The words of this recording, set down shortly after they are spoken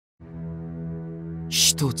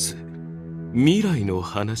一つ未来の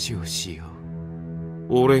話をしよ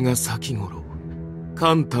う。俺が先頃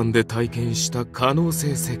簡単で体験した可能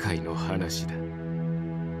性世界の話だ。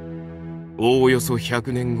おおよそ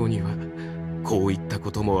100年後にはこういった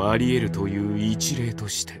こともあり得るという一例と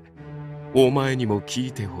してお前にも聞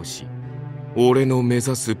いてほしい。俺の目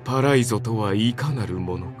指すパライゾとはいかなる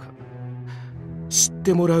ものか知っ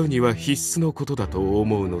てもらうには必須のことだと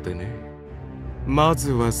思うのでね。ま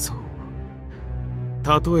ずはそう、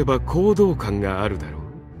例えば行動感があるだろう。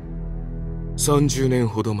30年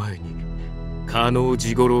ほど前に加納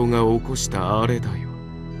治五郎が起こしたあれだよ。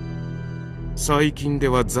最近で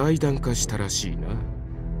は財団化したらしいな。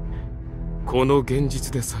この現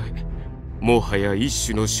実でさえもはや一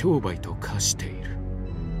種の商売と化している。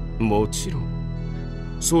もちろ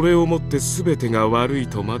んそれをもって全てが悪い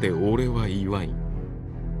とまで俺は言わん。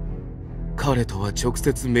彼とは直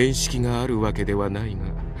接面識があるわけではないが、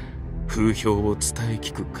風評を伝え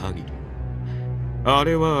聞く限りあ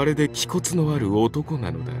れはあれで気骨のある男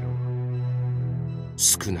なのだろう。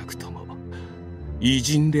少なくとも偉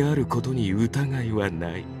人であることに疑いは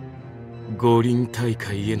ない。五輪大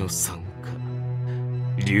会への参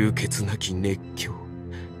加、流血なき熱狂、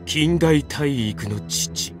近代体育の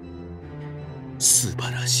父。素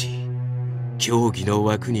晴らしい。競技の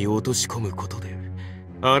枠に落とし込むことで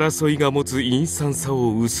争いが持つ陰惨さ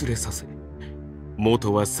を薄れさせ、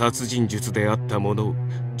元は殺人術であったものを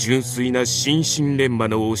純粋な心身錬磨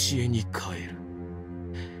の教えに変える。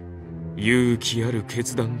勇気ある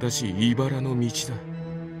決断だし茨の道だ。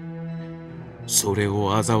それ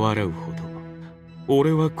を嘲笑うほど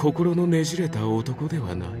俺は心のねじれた男で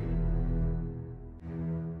はない。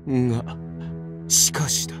がしか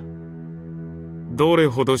しだ、どれ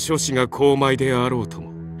ほど諸子が高邁であろうと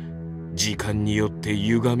も時間によって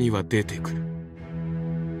歪みは出てくる。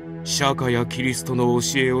釈迦やキリストの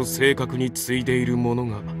教えを正確に継いでいる者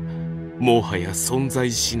がもはや存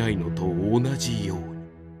在しないのと同じように、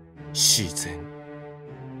自然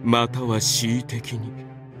または恣意的に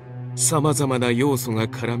さまざまな要素が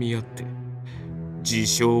絡み合って事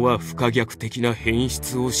象は不可逆的な変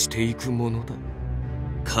質をしていくものだ。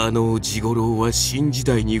加納治五郎は新時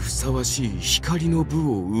代にふさわしい光の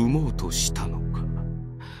部を生もうとしたのか、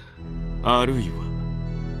あるいは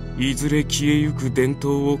いずれ消えゆく伝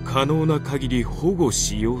統を可能な限り保護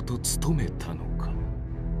しようと努めたのか、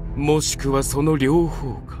もしくはその両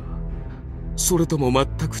方か、それとも全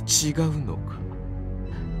く違うのか。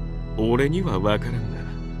俺には分からん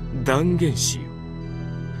が断言しよ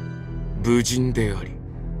う。武人であり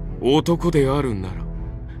男であるなら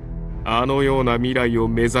あのような未来を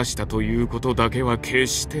目指したということだけは決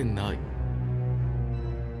してない。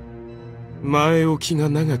前置きが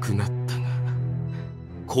長くなったが、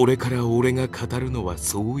これから俺が語るのは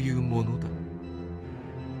そういうものだ。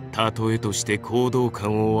例えとして行動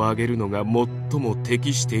感を上げるのが最も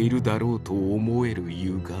適しているだろうと思える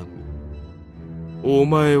歪み。お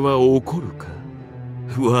前は怒るか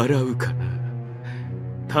笑うかな。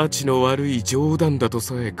たちの悪い冗談だと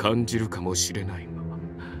さえ感じるかもしれないが、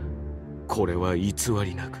これは偽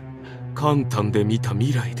りなく簡単で見た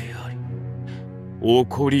未来であり、起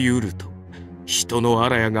こりうると人のあ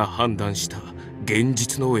らやが判断した現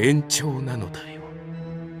実の延長なのだよ。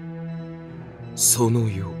その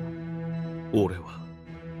夜、俺は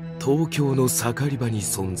東京の盛り場に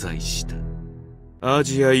存在した。ア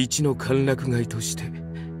ジア一の歓楽街として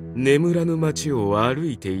眠らぬ街を歩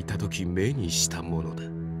いていた時目にしたものだ。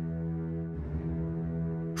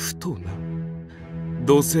ふとな、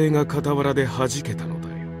土星が傍らで弾けたのだ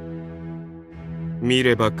よ。見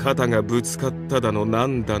れば肩がぶつかっただのな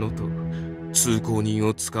んだのと通行人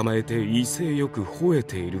を捕まえて威勢よく吠え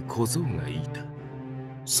ている小僧がいた。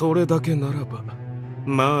それだけならば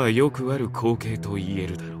まあよくある光景と言え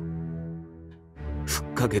るだろう。ふっ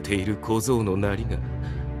かけている小僧のなりが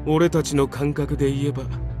俺たちの感覚で言えば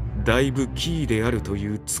だいぶキーであると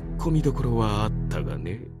いうツッコミどころはあったが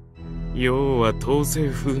ね。要は統制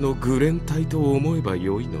風のグレン隊と思えば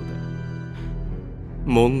よいのだ。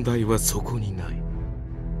問題はそこにない。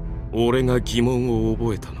俺が疑問を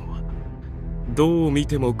覚えたのはどう見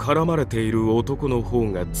ても絡まれている男の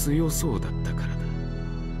方が強そうだったからだ。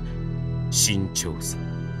身長差、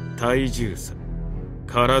体重差、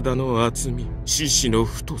体の厚み、四肢の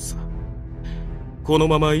太さ。この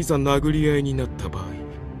ままいざ殴り合いになった場合、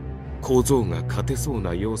小僧が勝てそう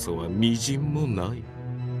な要素はみじんもない。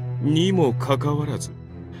にもかかわらず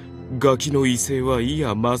ガキの威勢はい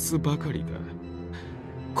や増すばかりだ。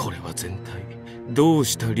これは全体どう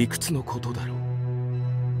した理屈のことだろ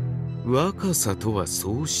う。若さとは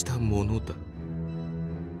そうしたものだ。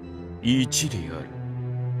一理ある。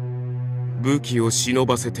武器を忍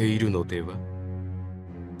ばせているのでは。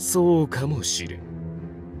そうかもしれ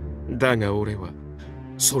ん。だが俺は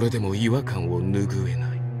それでも違和感を拭え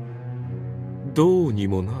ない。どうに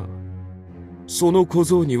もな、その小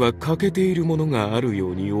僧には欠けているものがあるよ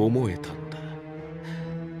うに思えたのだ。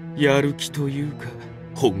やる気というか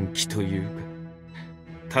本気というか、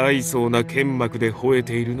大層な剣幕で吠え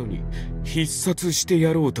ているのに必殺して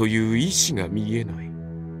やろうという意志が見えない。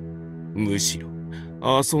むしろ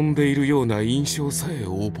遊んでいるような印象さえ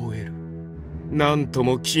覚える。なんと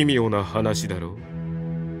も奇妙な話だろ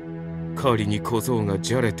う。仮に小僧が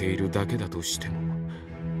じゃれているだけだとしても、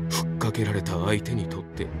ふっかけられた相手にとっ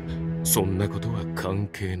てそんなことは関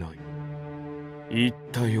係ない。言っ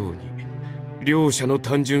たように両者の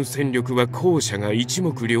単純戦力は後者が一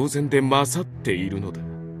目瞭然で勝っているのだ。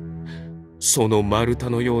その丸太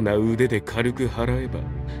のような腕で軽く払えば、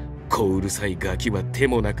小うるさいガキは手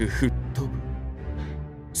もなく吹っ飛ぶ。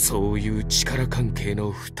そういう力関係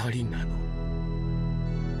の二人なの。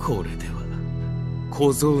これでは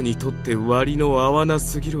小僧にとって割の合わな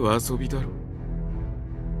すぎる遊びだろう。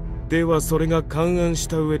ではそれが勘案し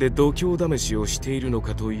た上で度胸試しをしているの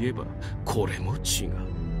かといえば、これも違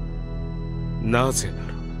う。なぜ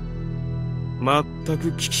なら全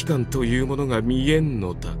く危機感というものが見えん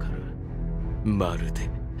のだから。まるで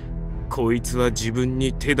こいつは自分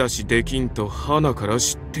に手出しできんと鼻から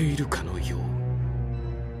知っているかのよう。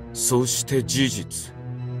そして事実、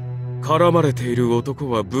絡まれている男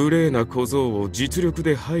は無礼な小僧を実力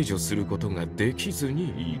で排除することができずに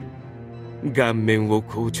いる。顔面を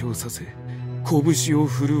紅潮させ、拳を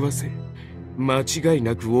震わせ、間違い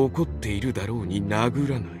なく怒っているだろうに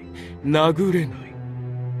殴らない、殴れない。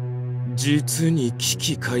実に危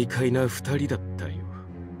機快快な二人だったよ。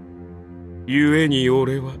故に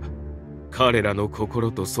俺は彼らの心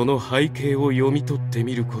とその背景を読み取って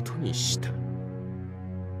みることにした。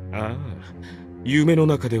ああ、夢の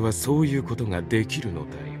中ではそういうことができるの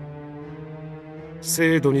だよ。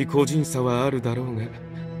制度に個人差はあるだろうが、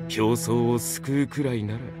競争を救うくらい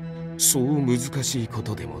ならそう難しいこ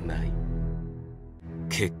とでもない。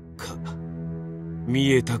結果、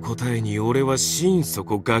見えた答えに俺は心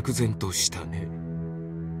底愕然としたね。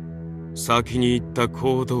先に言った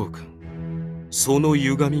行動感、その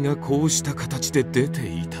歪みがこうした形で出て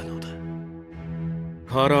いたのだ。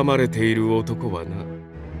絡まれている男はな、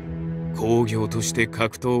興行として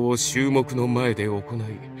格闘を衆目の前で行い、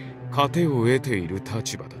糧を得ている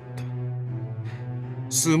立場だった。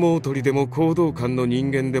相撲取りでも行動感の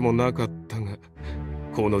人間でもなかったが、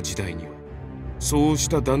この時代にはそうし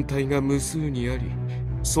た団体が無数にあり、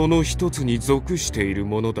その一つに属している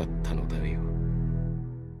ものだったのだよ。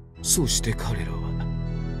そして彼らは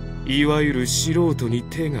いわゆる素人に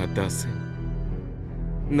手が出せん。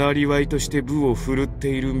なりわいとして武を振るって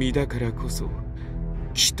いる身だからこそ、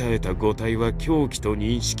鍛えた五体は狂気と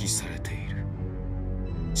認識されている。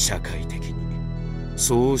社会的に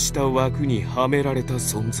そうした枠にはめられた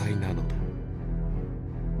存在なのだ。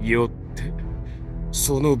よって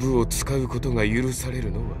その武を使うことが許され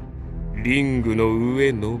るのはリングの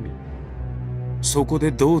上のみ。そこ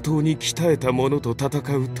で同等に鍛えた者と戦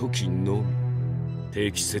う時のみ。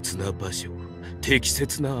適切な場所、適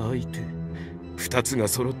切な相手、二つが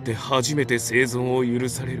揃って初めて生存を許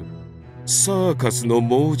されるサーカスの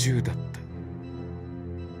猛獣だった。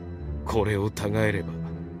これを違えれば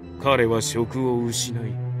彼は職を失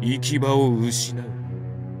い、行き場を失う。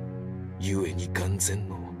故に眼前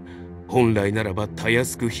の本来ならばたや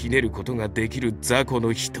すくひねることができる雑魚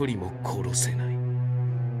の一人も殺せない。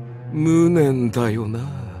無念だよな、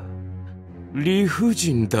理不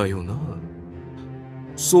尽だよな。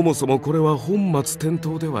そもそもこれは本末転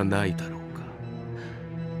倒ではないだろうか。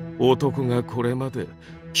男がこれまで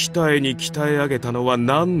鍛えに鍛え上げたのは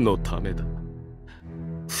何のためだ。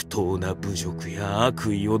不当な侮辱や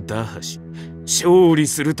悪意を打破し勝利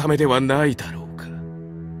するためではないだろうか。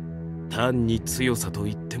単に強さと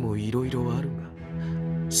いってもいろいろあるが、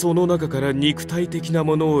その中から肉体的な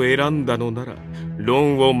ものを選んだのなら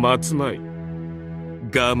論を待つまい。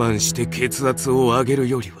我慢して血圧を上げる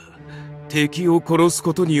よりは敵を殺す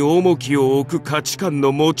ことに重きを置く価値観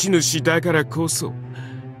の持ち主だからこそ、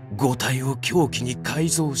五体を狂気に改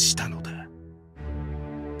造したのだ。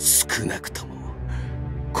少なくとも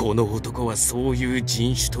この男はそういう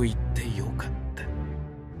人種と言ってよかった。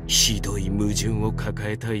ひどい矛盾を抱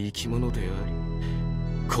えた生き物であ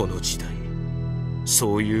り、この時代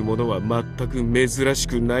そういうものは全く珍し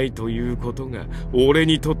くないということが俺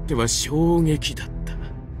にとっては衝撃だった。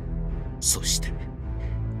そして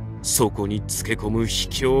そこにつけ込む卑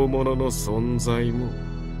怯者の存在も、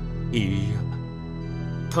いや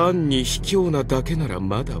単に卑怯なだけなら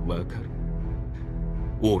まだわかる。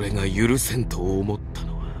俺が許せんと思った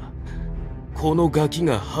のは、このガキ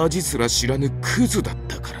が恥すら知らぬクズだっ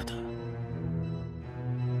たからだ。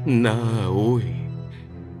なあおい、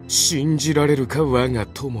信じられるか我が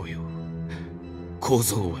友よ。小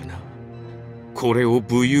僧はな、これを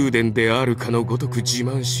武勇伝であるかのごとく自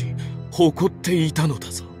慢し誇っていたの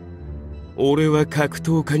だぞ。俺は格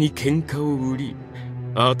闘家に喧嘩を売り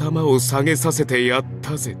頭を下げさせてやっ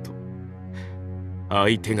たぜと。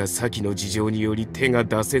相手が先の事情により手が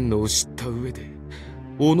出せんのを知った上で、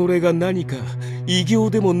己が何か偉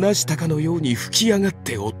業でも成したかのように吹き上がっ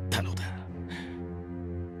ておったのだ。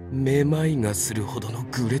めまいがするほどの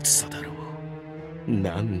愚劣さだろう。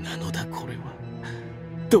何なのだこれは。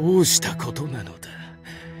どうしたことなのだ。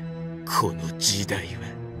この時代は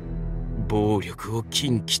暴力を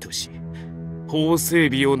禁忌とし、法整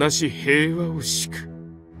備をなし平和を敷く。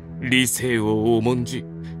理性を重んじ、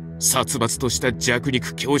殺伐とした弱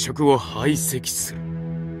肉強食を排斥する。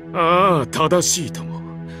ああ、正しいとも。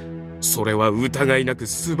それは疑いなく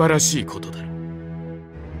素晴らしいことだろう。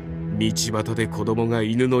道端で子供が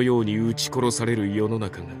犬のように撃ち殺される世の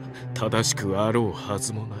中が正しくあろうは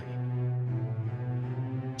ずもない。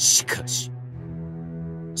しかし、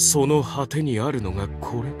その果てにあるのが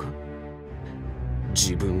これか。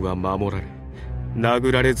自分は守られ、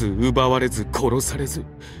殴られず奪われず殺されず、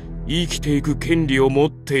生きていく権利を持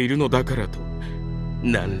っているのだからと、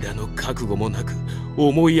何らの覚悟もなく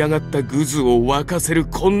思い上がったグズを沸かせる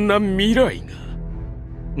こんな未来が、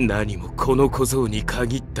何もこの小僧に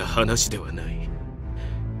限った話ではない。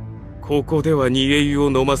ここでは煮え湯を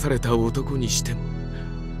飲まされた男にしても、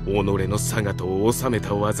己のさがとを収め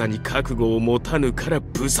た技に覚悟を持たぬから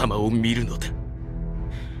無様を見るのだ。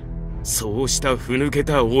そうしたふぬけ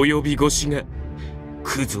た及び腰が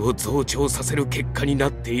クズを増長させる結果にな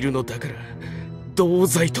っているのだから同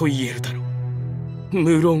罪と言えるだろう。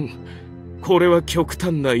無論これは極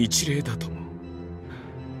端な一例だとも。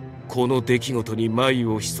この出来事に眉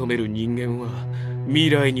を潜める人間は未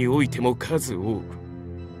来においても数多く、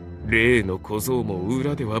例の小僧も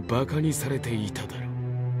裏では馬鹿にされていただろ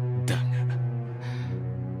う。だが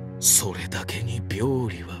それだけに病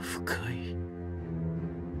理は深い。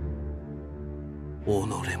己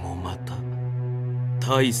もまた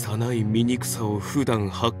大差ない醜さを普段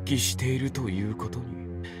発揮しているということに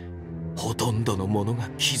ほとんどの者が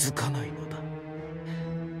気づかないのだ。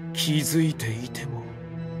気づいていても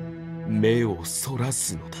目をそら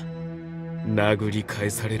すのだ。殴り返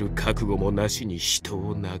される覚悟もなしに人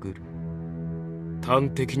を殴る。端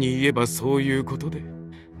的に言えばそういうことで、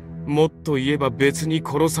もっと言えば別に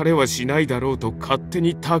殺されはしないだろうと勝手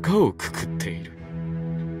に高をくくっている。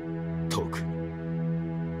特に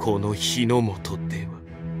この日の下では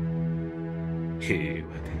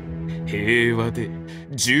平和で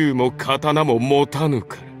銃も刀も持たぬ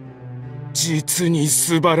から、実に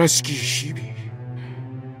素晴らしき日々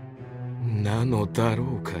なのだろ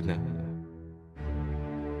うかな。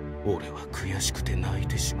俺は悔しくて泣い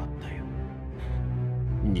てしまったよ。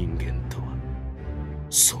人間とは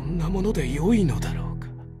そんなもので良いのだろうか。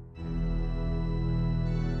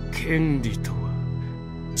権利とは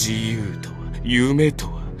自由とは夢と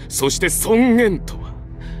は、そして尊厳とは、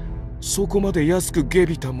そこまで安く下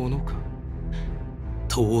びたものか。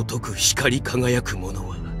尊く光り輝くもの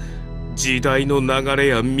は時代の流れ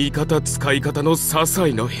や見方使い方の些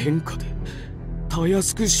細な変化でたや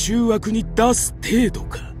すく醜悪に出す程度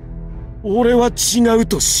か。俺は違う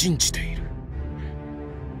と信じている。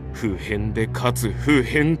不変でかつ不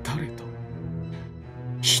変たれと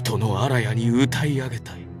人の荒やに歌い上げ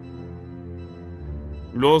たい。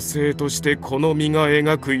路星としてこの身が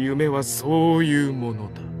描く夢はそういうもの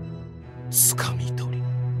だ。掴み取り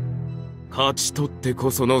勝ち取って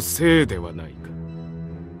こその生ではないか。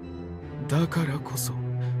だからこそ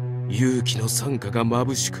勇気の惨禍が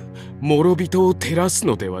眩しく諸人を照らす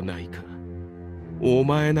のではないか。お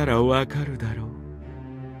前ならわかるだろう。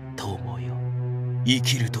友よ、生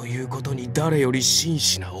きるということに誰より真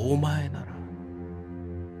摯なお前なら。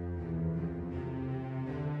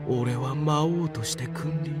俺は魔王として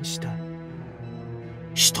君臨したい。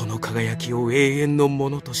人の輝きを永遠のも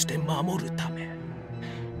のとして守るため、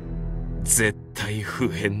絶対不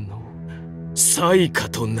変の災禍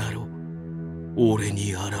となろう。俺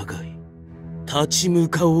に抗い立ち向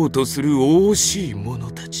かおうとする惜しい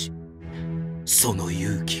者たち、その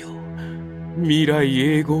勇気を未来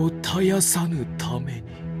永劫絶やさぬために。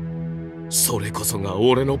それこそが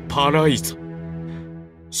俺のパライゾ。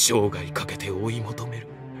生涯かけて追い求める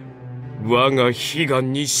我が悲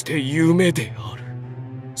願にして夢である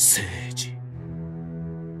政治。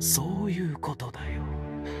そういうことだよ。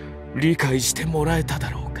理解してもらえただ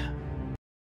ろうか。